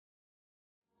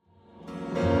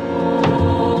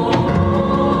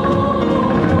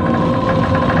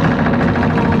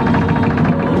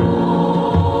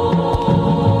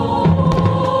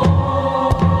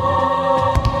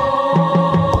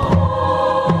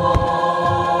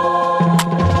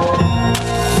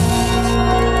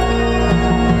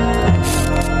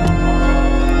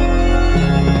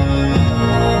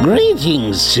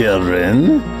Greetings,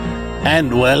 children,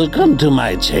 and welcome to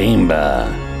my chamber.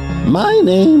 My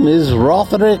name is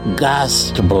Rotherick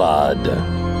Gastblood,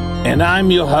 and I'm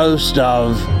your host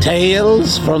of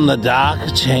Tales from the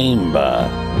Dark Chamber.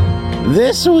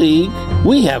 This week,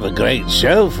 we have a great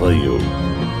show for you.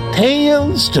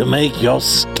 Tales to make your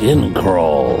skin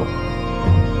crawl.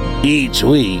 Each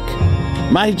week,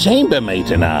 my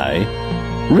chambermate and I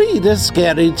read a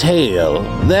scary tale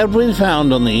that we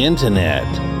found on the internet,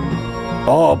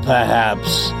 or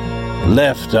perhaps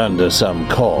left under some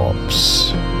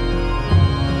corpse.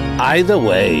 Either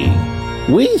way,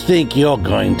 we think you're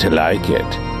going to like it,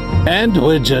 and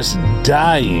we're just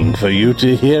dying for you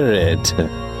to hear it.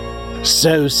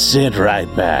 So sit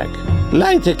right back,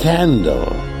 light a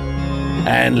candle,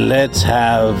 and let's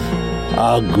have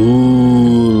a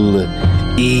ghoul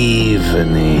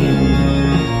evening.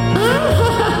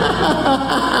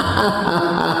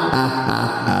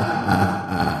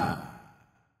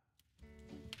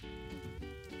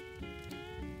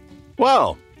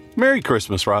 Well, Merry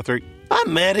Christmas, Rotherick. A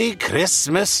Merry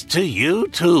Christmas to you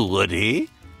too, Woody.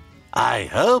 I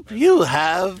hope you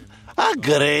have a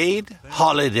great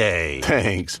holiday.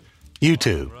 Thanks. You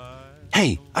too.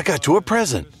 Hey, I got you a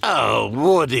present. Oh,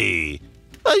 Woody,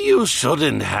 you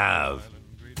shouldn't have.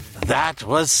 That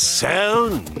was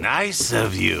so nice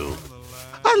of you.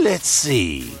 Let's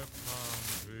see.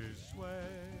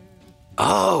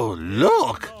 Oh,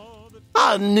 look,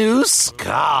 a new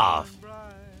scarf.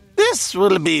 This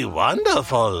will be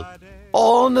wonderful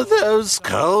on those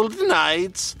cold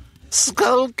nights,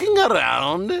 skulking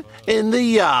around in the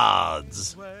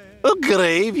yards.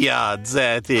 Graveyards,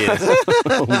 that is.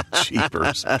 Oh,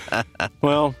 jeepers.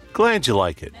 Well, glad you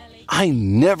like it. I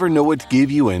never know what to give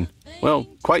you, and, well,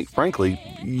 quite frankly,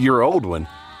 your old one.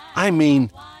 I mean,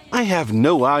 I have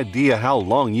no idea how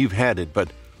long you've had it,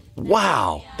 but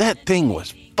wow, that thing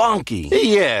was funky.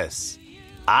 Yes,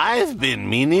 I've been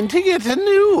meaning to get a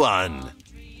new one.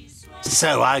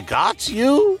 So I got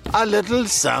you a little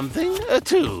something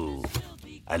too.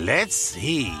 Let's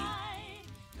see.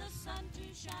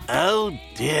 Oh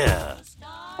dear,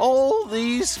 all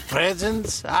these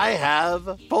presents I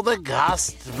have for the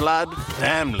Gastblood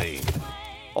family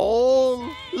all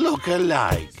look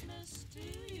alike.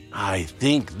 I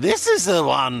think this is the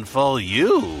one for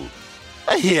you.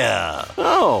 Here.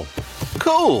 Oh,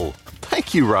 cool.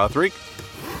 Thank you, Rotherick.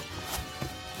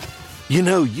 You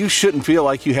know, you shouldn't feel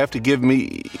like you have to give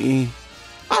me...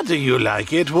 Do you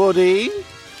like it, Woody?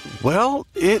 Well,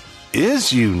 it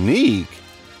is unique.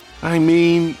 I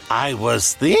mean... I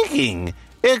was thinking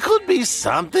it could be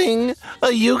something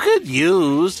you could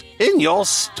use in your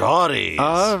stories.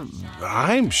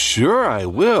 I'm sure I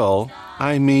will.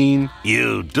 I mean...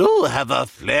 You do have a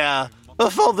flair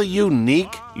for the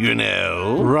unique, you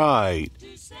know. Right.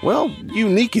 Well,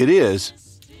 unique it is.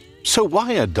 So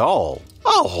why a doll?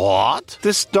 A what?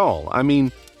 This doll. I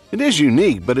mean, it is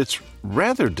unique, but it's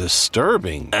rather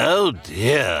disturbing. Oh,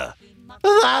 dear.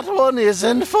 That one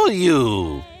isn't for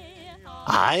you.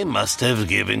 I must have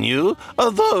given you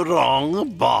the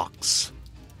wrong box.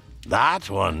 That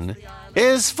one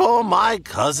is for my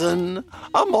cousin,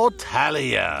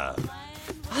 Mortalia.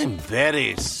 I'm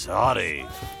very sorry.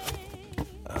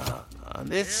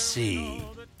 Let's see.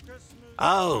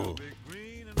 Oh,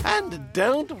 and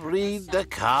don't read the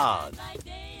card.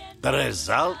 The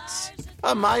results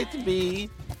might be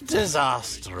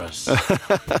disastrous.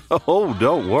 Oh,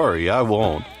 don't worry, I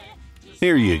won't.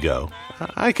 Here you go.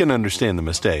 I can understand the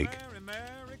mistake.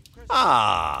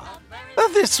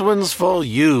 This one's for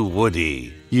you,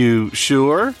 Woody. You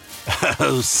sure?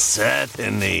 Oh,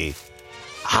 certainly.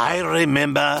 I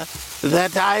remember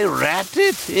that I wrapped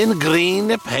it in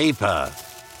green paper,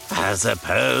 as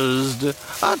opposed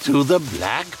to the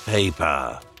black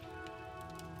paper.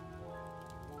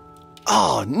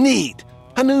 Oh, neat!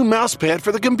 A new mouse pad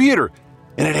for the computer,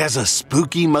 and it has a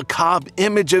spooky, macabre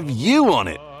image of you on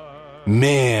it.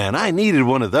 Man, I needed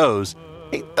one of those.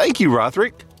 Hey, thank you,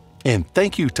 Rotherick. And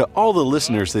thank you to all the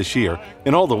listeners this year,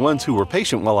 and all the ones who were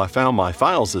patient while I found my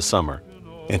files this summer.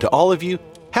 And to all of you,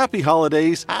 happy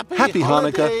holidays, happy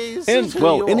Hanukkah, and,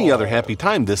 well, any other happy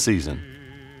time this season.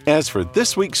 As for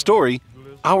this week's story,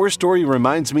 our story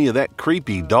reminds me of that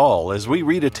creepy doll as we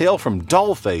read a tale from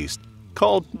Dollface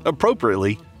called,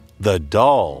 appropriately, The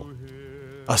Doll.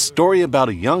 A story about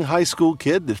a young high school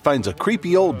kid that finds a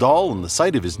creepy old doll on the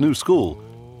site of his new school,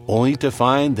 only to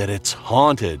find that it's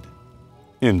haunted.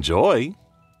 Enjoy!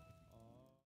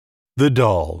 The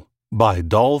Doll by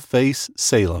Dollface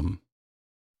Salem.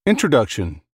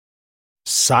 Introduction.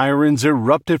 Sirens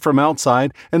erupted from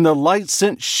outside, and the light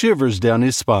sent shivers down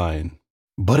his spine.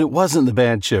 But it wasn't the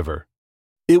bad shiver.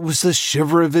 It was the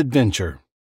shiver of adventure.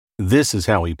 This is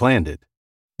how he planned it.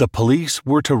 The police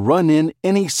were to run in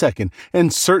any second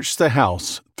and search the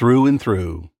house through and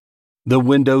through. The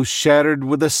window shattered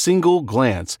with a single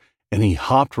glance, and he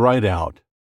hopped right out.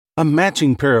 A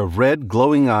matching pair of red,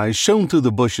 glowing eyes shone through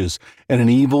the bushes, and an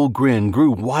evil grin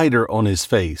grew wider on his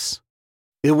face.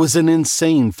 It was an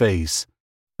insane face,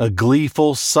 a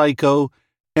gleeful psycho,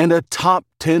 and a top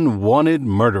 10 wanted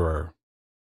murderer.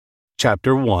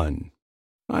 Chapter 1.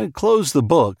 I closed the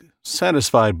book,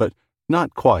 satisfied but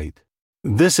not quite.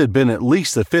 This had been at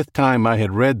least the 5th time I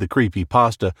had read the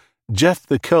creepypasta, Jeff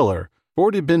the Killer, for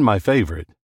it had been my favorite.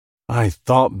 I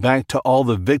thought back to all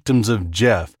the victims of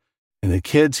Jeff and the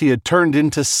kids he had turned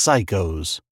into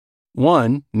psychos.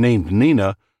 One, named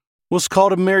Nina, was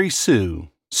called a Mary Sue,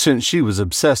 since she was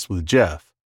obsessed with Jeff,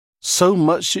 so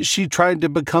much that she tried to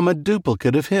become a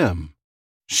duplicate of him.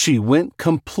 She went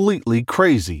completely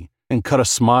crazy and cut a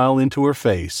smile into her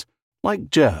face, like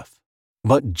Jeff.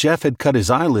 But Jeff had cut his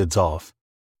eyelids off.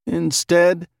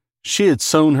 Instead, she had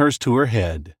sewn hers to her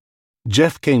head.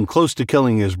 Jeff came close to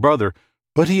killing his brother,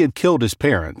 but he had killed his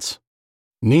parents.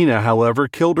 Nina, however,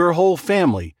 killed her whole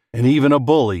family, and even a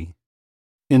bully.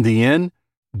 In the end,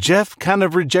 Jeff kind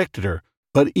of rejected her,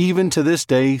 but even to this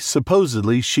day,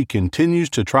 supposedly, she continues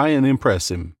to try and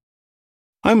impress him.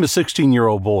 I'm a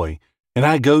 16-year-old boy, and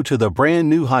I go to the brand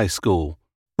new high school,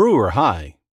 Brewer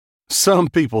High. Some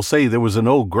people say there was an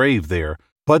old grave there,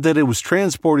 but that it was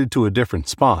transported to a different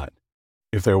spot.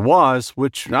 If there was,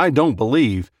 which I don't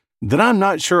believe, then I'm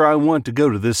not sure I want to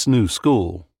go to this new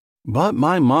school. But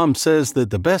my mom says that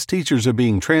the best teachers are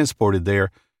being transported there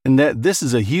and that this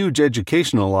is a huge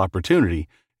educational opportunity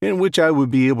in which I would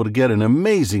be able to get an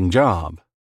amazing job.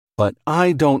 But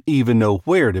I don't even know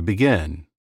where to begin.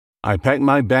 I packed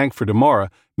my bag for tomorrow,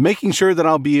 making sure that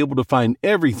I'll be able to find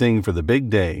everything for the big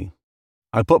day.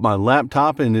 I put my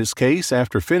laptop in its case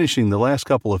after finishing the last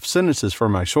couple of sentences for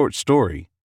my short story.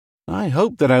 I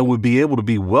hoped that I would be able to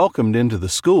be welcomed into the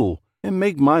school and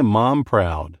make my mom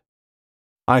proud.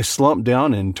 I slumped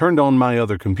down and turned on my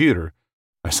other computer.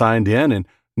 I signed in and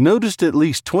noticed at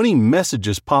least 20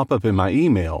 messages pop up in my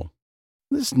email.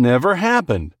 This never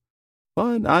happened,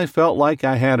 but I felt like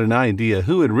I had an idea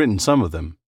who had written some of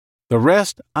them. The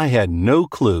rest, I had no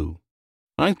clue.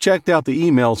 I checked out the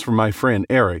emails from my friend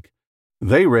Eric.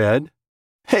 They read,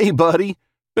 "Hey, buddy,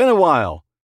 been a while.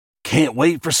 Can't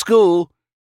wait for school.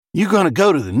 You gonna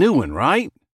go to the new one,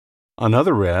 right?"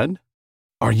 Another read,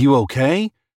 "Are you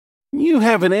okay? You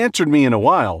haven't answered me in a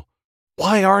while.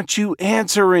 Why aren't you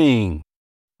answering?"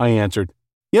 I answered,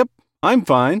 "Yep, I'm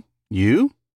fine.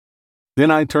 You?"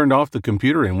 Then I turned off the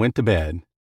computer and went to bed.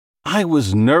 I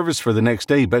was nervous for the next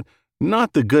day, but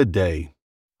not the good day.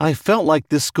 I felt like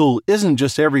this school isn't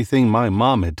just everything my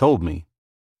mom had told me.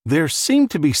 There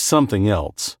seemed to be something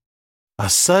else. A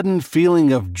sudden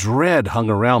feeling of dread hung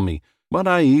around me, but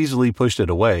I easily pushed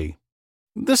it away.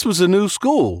 This was a new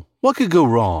school. What could go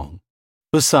wrong?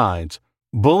 Besides,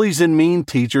 bullies and mean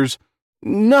teachers,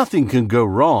 nothing can go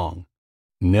wrong.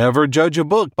 Never judge a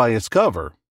book by its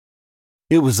cover.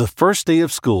 It was the first day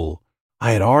of school.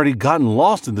 I had already gotten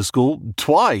lost in the school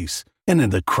twice, and in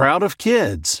the crowd of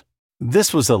kids.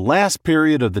 This was the last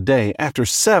period of the day after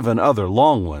 7 other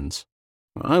long ones.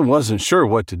 I wasn't sure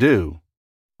what to do.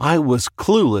 I was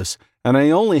clueless, and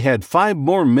I only had 5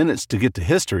 more minutes to get to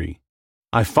history.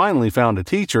 I finally found a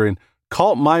teacher and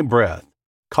caught my breath,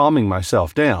 calming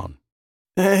myself down.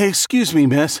 "Excuse me,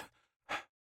 miss.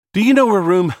 Do you know where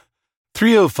room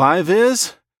 305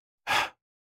 is?"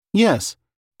 "Yes,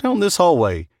 down this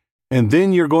hallway, and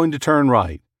then you're going to turn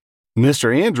right.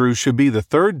 Mr. Andrews should be the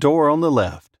 3rd door on the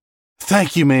left."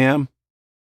 "Thank you, ma'am."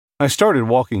 I started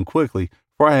walking quickly,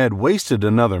 for I had wasted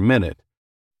another minute.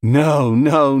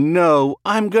 No,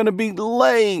 I'm going to be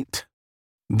late.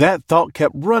 That thought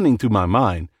kept running through my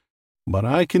mind, but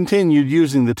I continued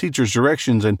using the teacher's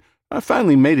directions and I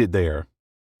finally made it there.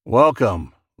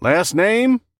 "Welcome. Last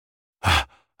name?"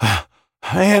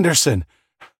 "Anderson.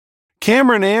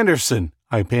 Cameron Anderson,"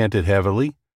 I panted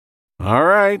heavily. "All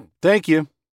right, thank you."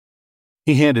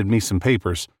 He handed me some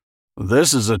papers.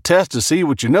 "This is a test to see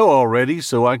what you know already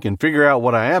so I can figure out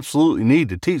what I absolutely need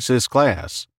to teach this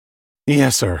class."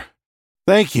 "Yes, sir.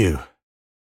 Thank you."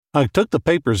 I took the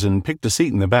papers and picked a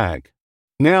seat in the back.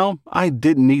 Now, I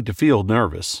didn't need to feel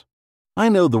nervous. I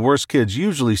know the worst kids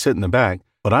usually sit in the back,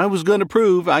 but I was going to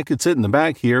prove I could sit in the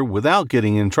back here without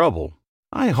getting in trouble.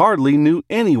 I hardly knew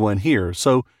anyone here,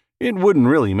 so it wouldn't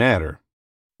really matter.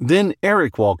 Then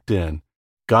Eric walked in,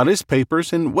 got his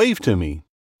papers, and waved to me.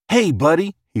 "Hey,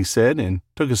 buddy," he said, and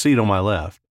took a seat on my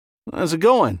left. "How's it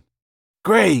going?"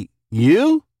 "Great.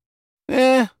 You?"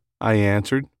 I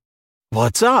answered.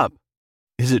 What's up?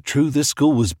 Is it true this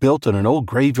school was built on an old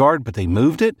graveyard, but they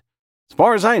moved it? As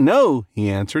far as I know, he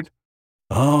answered.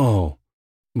 Oh,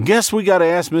 guess we got to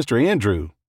ask Mr.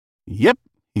 Andrew. Yep,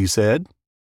 he said.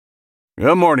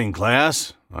 Good morning,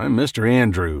 class. I'm Mr.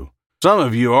 Andrew. Some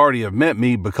of you already have met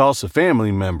me because of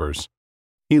family members.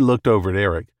 He looked over at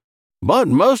Eric. But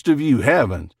most of you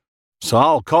haven't. So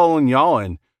I'll call on y'all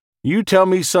and you tell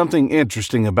me something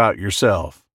interesting about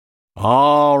yourself.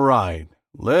 All right,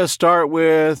 let's start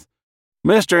with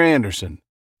Mr. Anderson.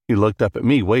 He looked up at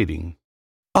me, waiting.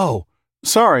 Oh,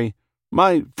 sorry.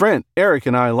 My friend Eric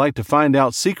and I like to find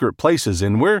out secret places,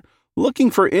 and we're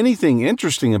looking for anything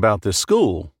interesting about this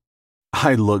school.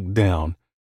 I looked down.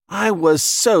 I was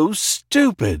so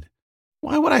stupid.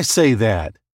 Why would I say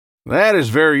that? That is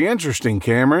very interesting,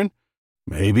 Cameron.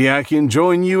 Maybe I can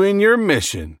join you in your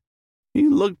mission. He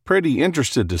looked pretty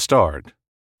interested to start.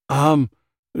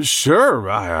 Sure,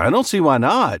 I don't see why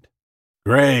not.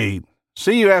 Great.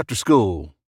 See you after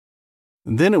school.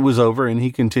 Then it was over and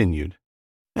he continued.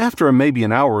 After maybe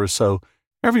an hour or so,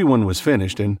 everyone was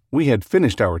finished and we had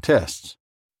finished our tests.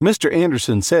 Mr.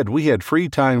 Anderson said we had free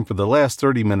time for the last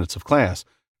 30 minutes of class,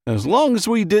 as long as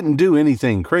we didn't do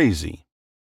anything crazy.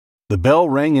 The bell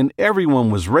rang and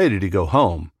everyone was ready to go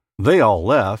home. They all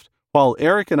left, while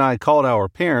Eric and I called our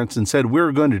parents and said we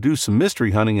were going to do some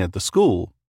mystery hunting at the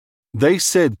school. They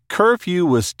said curfew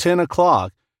was 10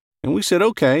 o'clock, and we said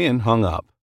okay and hung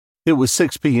up. It was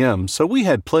 6 p.m., so we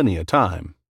had plenty of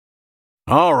time.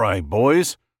 All right,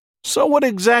 boys. So what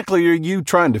exactly are you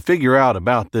trying to figure out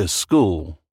about this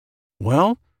school?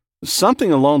 Well,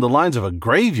 something along the lines of a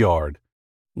graveyard.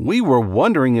 We were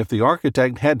wondering if the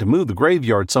architect had to move the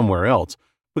graveyard somewhere else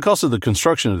because of the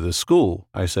construction of this school,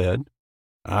 I said.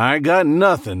 I got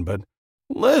nothing, but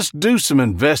let's do some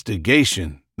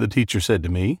investigation, the teacher said to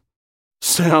me.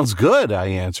 Sounds good, I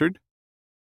answered.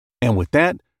 And with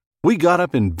that, we got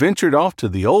up and ventured off to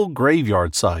the old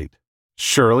graveyard site.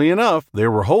 Surely enough,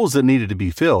 there were holes that needed to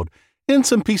be filled, and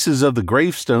some pieces of the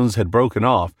gravestones had broken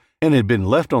off and had been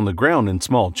left on the ground in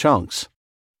small chunks.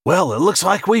 Well, it looks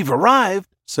like we've arrived,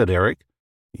 said Eric.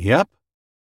 Yep.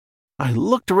 I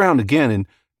looked around again and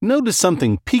noticed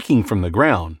something peeking from the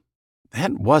ground.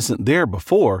 That wasn't there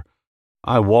before.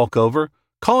 I walk over,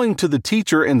 calling to the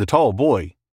teacher and the tall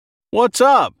boy. What's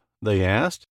up? They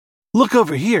asked. Look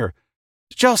over here.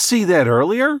 Did y'all see that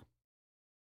earlier?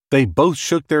 They both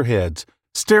shook their heads,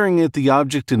 staring at the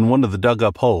object in one of the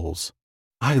dug-up holes.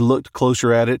 I looked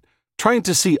closer at it, trying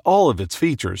to see all of its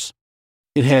features.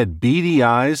 It had beady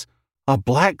eyes, a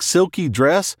black silky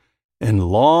dress, and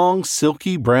long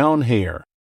silky brown hair.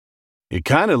 It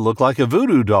kind of looked like a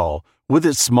voodoo doll, with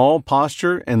its small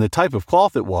posture and the type of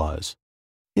cloth it was.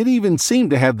 It even seemed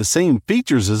to have the same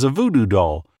features as a voodoo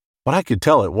doll, but I could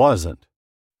tell it wasn't.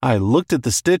 I looked at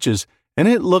the stitches, and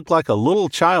it looked like a little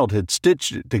child had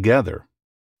stitched it together.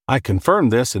 I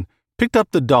confirmed this and picked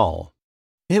up the doll.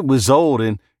 It was old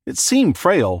and it seemed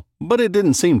frail, but it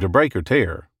didn't seem to break or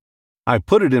tear. I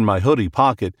put it in my hoodie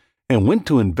pocket and went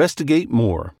to investigate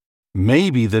more.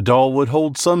 Maybe the doll would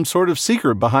hold some sort of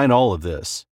secret behind all of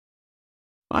this.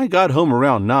 I got home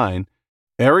around 9.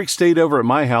 Eric stayed over at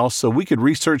my house so we could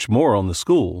research more on the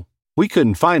school. We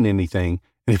couldn't find anything,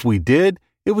 and if we did,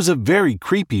 it was a very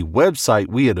creepy website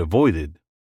we had avoided.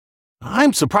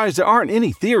 I'm surprised there aren't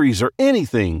any theories or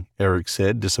anything, Eric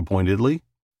said disappointedly.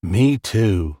 Me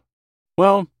too.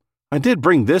 Well, I did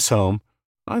bring this home.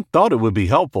 I thought it would be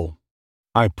helpful.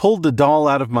 I pulled the doll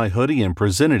out of my hoodie and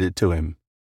presented it to him.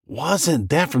 Wasn't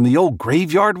that from the old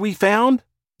graveyard we found?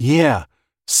 Yeah,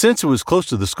 since it was close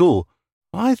to the school,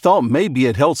 I thought maybe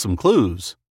it held some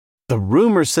clues. The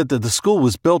rumor said that the school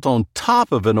was built on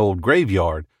top of an old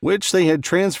graveyard, which they had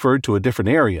transferred to a different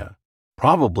area.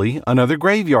 Probably another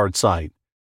graveyard site.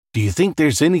 Do you think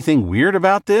there's anything weird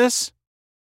about this?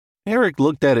 Eric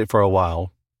looked at it for a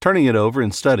while, turning it over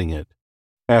and studying it.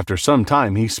 After some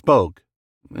time, he spoke.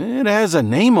 It has a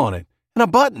name on it and a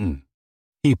button.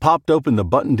 He popped open the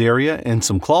buttoned area and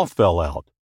some cloth fell out.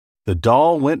 The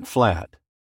doll went flat.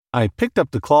 I picked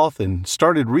up the cloth and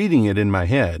started reading it in my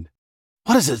head.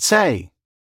 What does it say?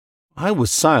 I was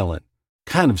silent,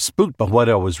 kind of spooked by what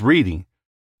I was reading.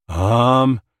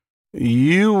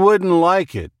 You wouldn't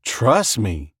like it, trust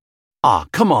me.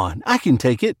 Come on, I can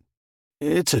take it.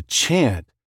 It's a chant,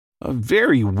 a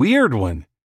very weird one.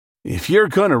 If you're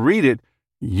gonna read it,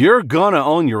 you're gonna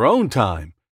own your own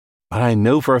time. But I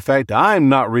know for a fact I'm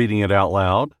not reading it out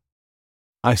loud.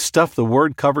 I stuffed the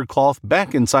word-covered cloth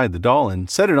back inside the doll and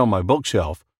set it on my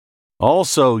bookshelf.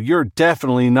 Also, you're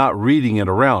definitely not reading it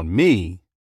around me.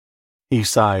 He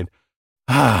sighed.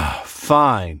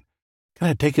 Fine. Can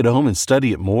I take it home and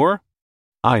study it more?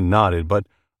 I nodded, but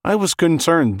I was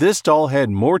concerned this doll had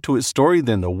more to its story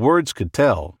than the words could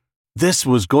tell. This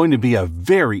was going to be a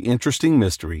very interesting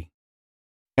mystery.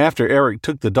 After Eric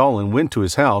took the doll and went to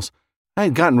his house, I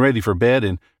had gotten ready for bed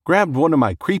and grabbed one of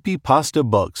my creepypasta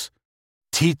books.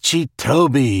 Teachy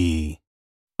Toby.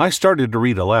 I started to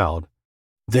read aloud.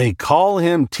 They call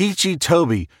him Teachy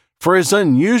Toby for his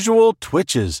unusual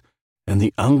twitches and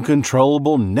the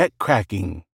uncontrollable neck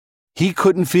cracking. He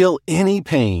couldn't feel any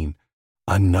pain.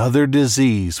 Another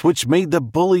disease which made the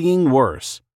bullying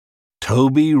worse.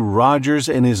 Toby Rogers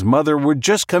and his mother were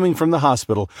just coming from the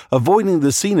hospital, avoiding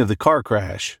the scene of the car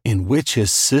crash in which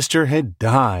his sister had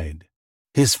died.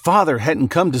 His father hadn't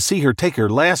come to see her take her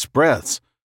last breaths,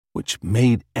 which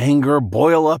made anger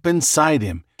boil up inside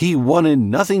him. He wanted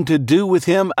nothing to do with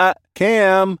him.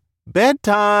 Cam,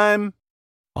 bedtime.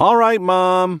 All right,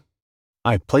 Mom.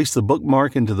 I placed the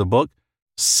bookmark into the book,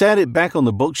 sat it back on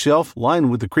the bookshelf lined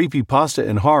with the creepypasta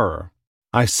and horror.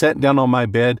 I sat down on my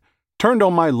bed, turned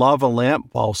on my lava lamp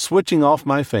while switching off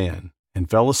my fan, and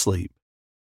fell asleep.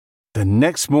 The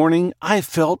next morning, I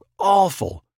felt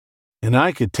awful, and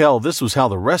I could tell this was how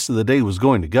the rest of the day was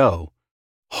going to go.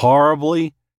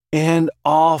 Horribly and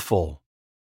awful.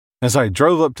 As I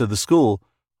drove up to the school,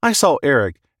 I saw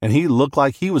Eric, and he looked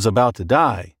like he was about to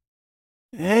die.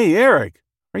 Hey, Eric,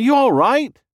 are you all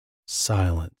right?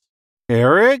 Silence.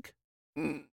 Eric?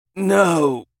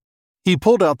 No. He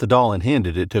pulled out the doll and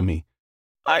handed it to me.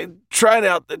 I tried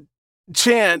out the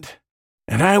chant,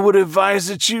 and I would advise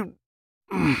that you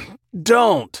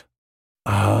don't.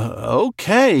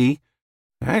 Okay.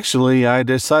 Actually, I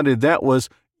decided that was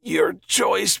your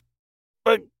choice,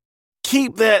 but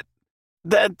keep that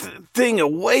thing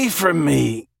away from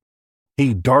me.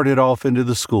 He darted off into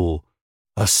the school.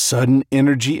 A sudden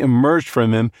energy emerged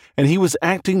from him, and he was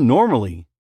acting normally.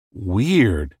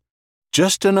 Weird.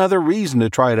 Just another reason to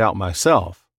try it out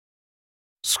myself.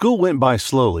 School went by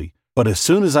slowly, but as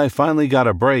soon as I finally got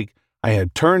a break, I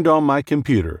had turned on my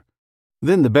computer.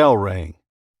 Then the bell rang.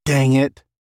 Dang it.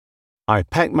 I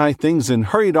packed my things and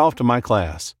hurried off to my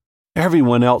class.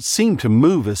 Everyone else seemed to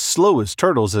move as slow as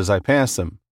turtles as I passed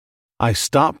them. I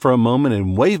stopped for a moment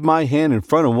and waved my hand in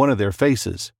front of one of their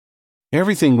faces.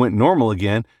 Everything went normal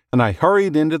again, and I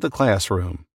hurried into the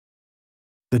classroom.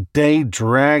 The day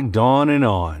dragged on,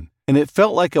 and it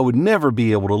felt like I would never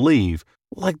be able to leave,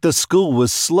 like the school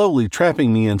was slowly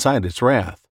trapping me inside its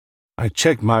wrath. I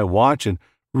checked my watch and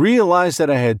realized that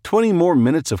I had 20 more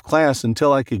minutes of class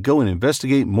until I could go and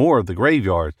investigate more of the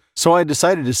graveyard, so I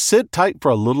decided to sit tight for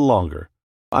a little longer.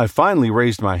 I finally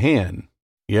raised my hand.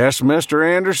 Yes, Mr.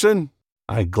 Anderson?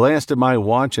 I glanced at my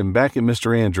watch and back at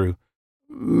Mr. Andrew.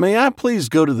 May I please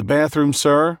go to the bathroom,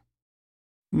 sir?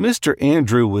 Mr.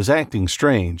 Andrew was acting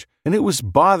strange, and it was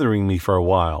bothering me for a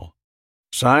while.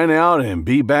 Sign out and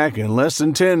be back in less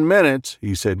than 10 minutes,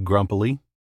 he said grumpily.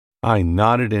 I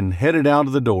nodded and headed out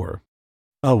of the door.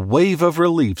 A wave of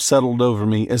relief settled over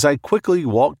me as I quickly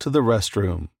walked to the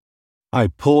restroom. I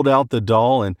pulled out the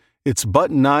doll, and its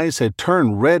button eyes had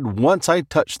turned red once I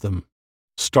touched them.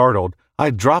 Startled, I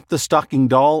dropped the stocking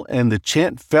doll, and the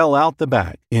chant fell out the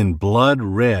back in blood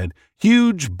red,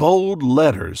 huge, bold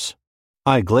letters.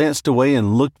 I glanced away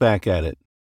and looked back at it.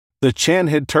 The chant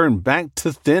had turned back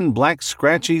to thin, black,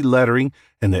 scratchy lettering,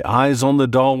 and the eyes on the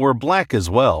doll were black as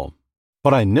well.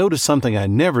 But I noticed something I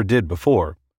never did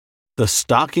before. The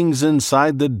stockings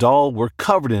inside the doll were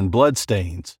covered in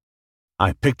bloodstains.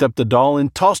 I picked up the doll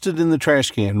and tossed it in the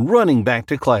trash can, running back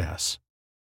to class.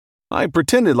 I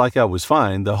pretended like I was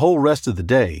fine the whole rest of the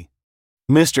day.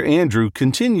 Mr. Andrew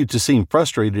continued to seem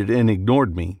frustrated and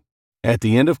ignored me. At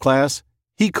the end of class,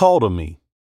 he called on me.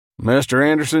 Mr.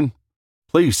 Anderson,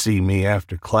 please see me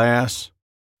after class.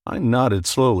 I nodded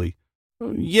slowly.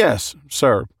 Yes,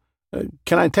 sir.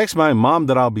 Can I text my mom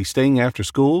that I'll be staying after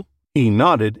school? He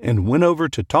nodded and went over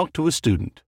to talk to a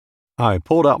student. I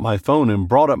pulled out my phone and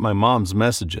brought up my mom's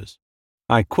messages.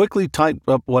 I quickly typed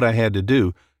up what I had to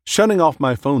do, shutting off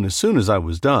my phone as soon as I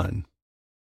was done.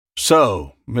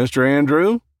 So, Mr.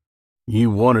 Andrew, you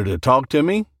wanted to talk to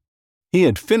me? He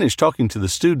had finished talking to the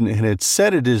student and had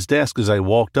sat at his desk as I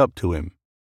walked up to him.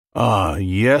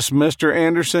 Yes, Mr.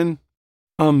 Anderson?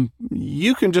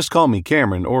 You can just call me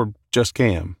Cameron, or just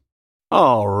Cam.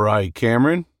 All right,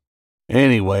 Cameron.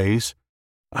 Anyways,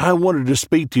 I wanted to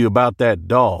speak to you about that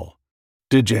doll.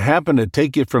 Did you happen to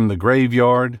take it from the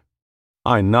graveyard?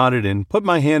 I nodded and put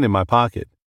my hand in my pocket.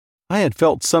 I had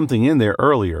felt something in there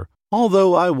earlier,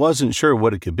 although I wasn't sure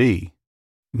what it could be.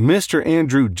 Mr.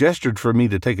 Andrew gestured for me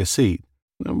to take a seat.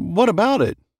 What about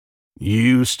it?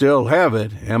 You still have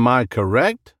it, am I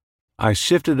correct? I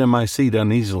shifted in my seat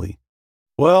uneasily.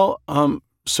 Well,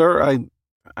 sir,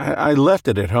 I left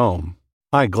it at home.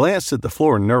 I glanced at the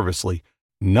floor nervously,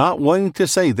 not wanting to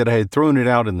say that I had thrown it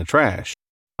out in the trash.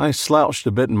 I slouched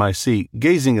a bit in my seat,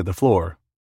 gazing at the floor.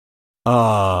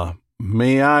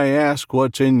 May I ask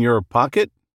what's in your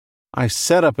pocket? I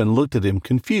sat up and looked at him,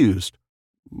 confused.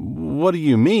 What do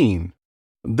you mean?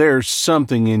 There's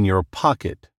something in your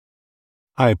pocket.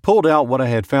 I pulled out what I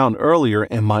had found earlier,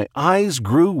 and my eyes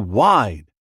grew wide.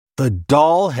 The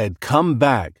doll had come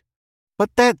back. But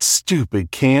that's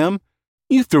stupid, Cam.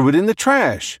 You threw it in the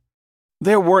trash.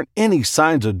 There weren't any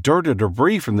signs of dirt or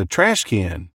debris from the trash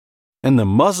can, and the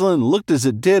muslin looked as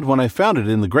it did when I found it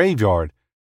in the graveyard.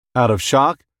 Out of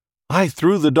shock, I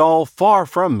threw the doll far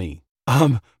from me.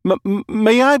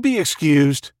 May I be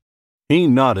excused? He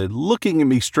nodded, looking at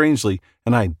me strangely,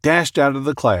 and I dashed out of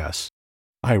the class.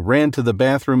 I ran to the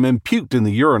bathroom and puked in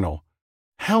the urinal.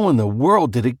 How in the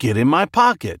world did it get in my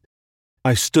pocket?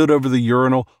 I stood over the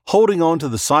urinal, holding on to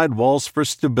the side walls for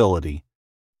stability.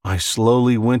 I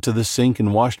slowly went to the sink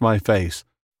and washed my face.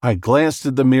 I glanced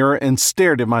at the mirror and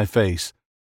stared at my face.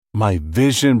 My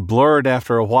vision blurred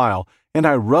after a while, and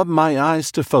I rubbed my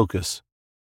eyes to focus.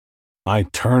 I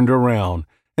turned around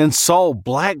and saw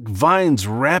black vines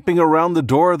wrapping around the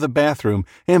door of the bathroom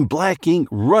and black ink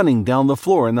running down the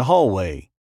floor in the hallway.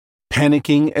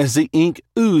 Panicking as the ink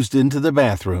oozed into the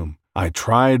bathroom, I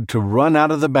tried to run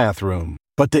out of the bathroom,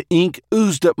 but the ink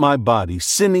oozed up my body,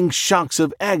 sending shocks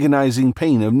of agonizing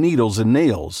pain of needles and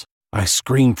nails. I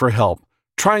screamed for help,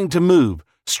 trying to move,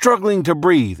 struggling to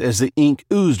breathe as the ink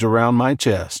oozed around my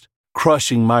chest,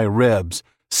 crushing my ribs,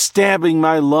 stabbing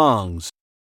my lungs.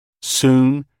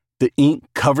 Soon, the ink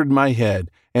covered my head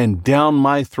and down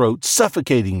my throat,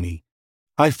 suffocating me.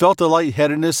 I felt a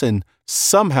lightheadedness, and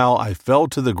somehow I fell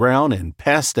to the ground and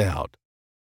passed out.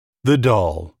 The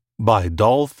Doll by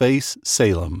Dollface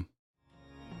Salem.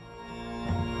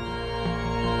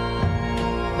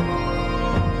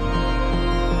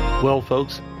 Well,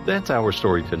 folks, that's our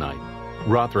story tonight.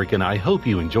 Rothrick and I hope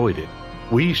you enjoyed it.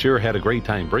 We sure had a great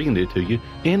time bringing it to you,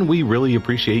 and we really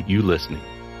appreciate you listening.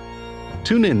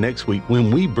 Tune in next week when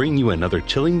we bring you another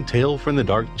chilling tale from the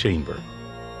Dark Chamber.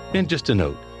 And just a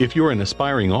note, if you're an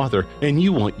aspiring author and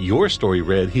you want your story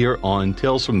read here on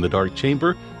Tales from the Dark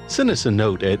Chamber, send us a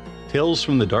note at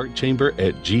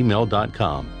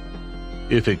talesfromthedarkchamber@gmail.com.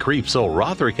 If it creeps old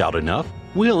Rothrick out enough,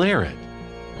 we'll air it.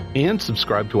 And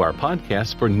subscribe to our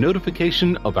podcast for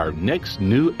notification of our next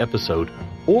new episode,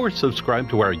 or subscribe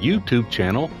to our YouTube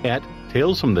channel at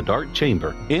Tales from the Dark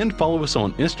Chamber and follow us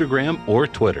on Instagram or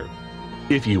Twitter.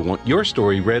 If you want your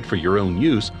story read for your own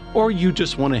use, or you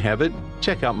just want to have it,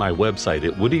 check out my website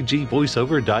at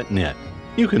woodygvoiceover.net.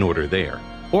 You can order there,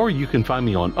 or you can find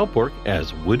me on Upwork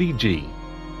as Woody G.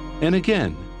 And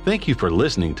again, thank you for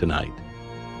listening tonight.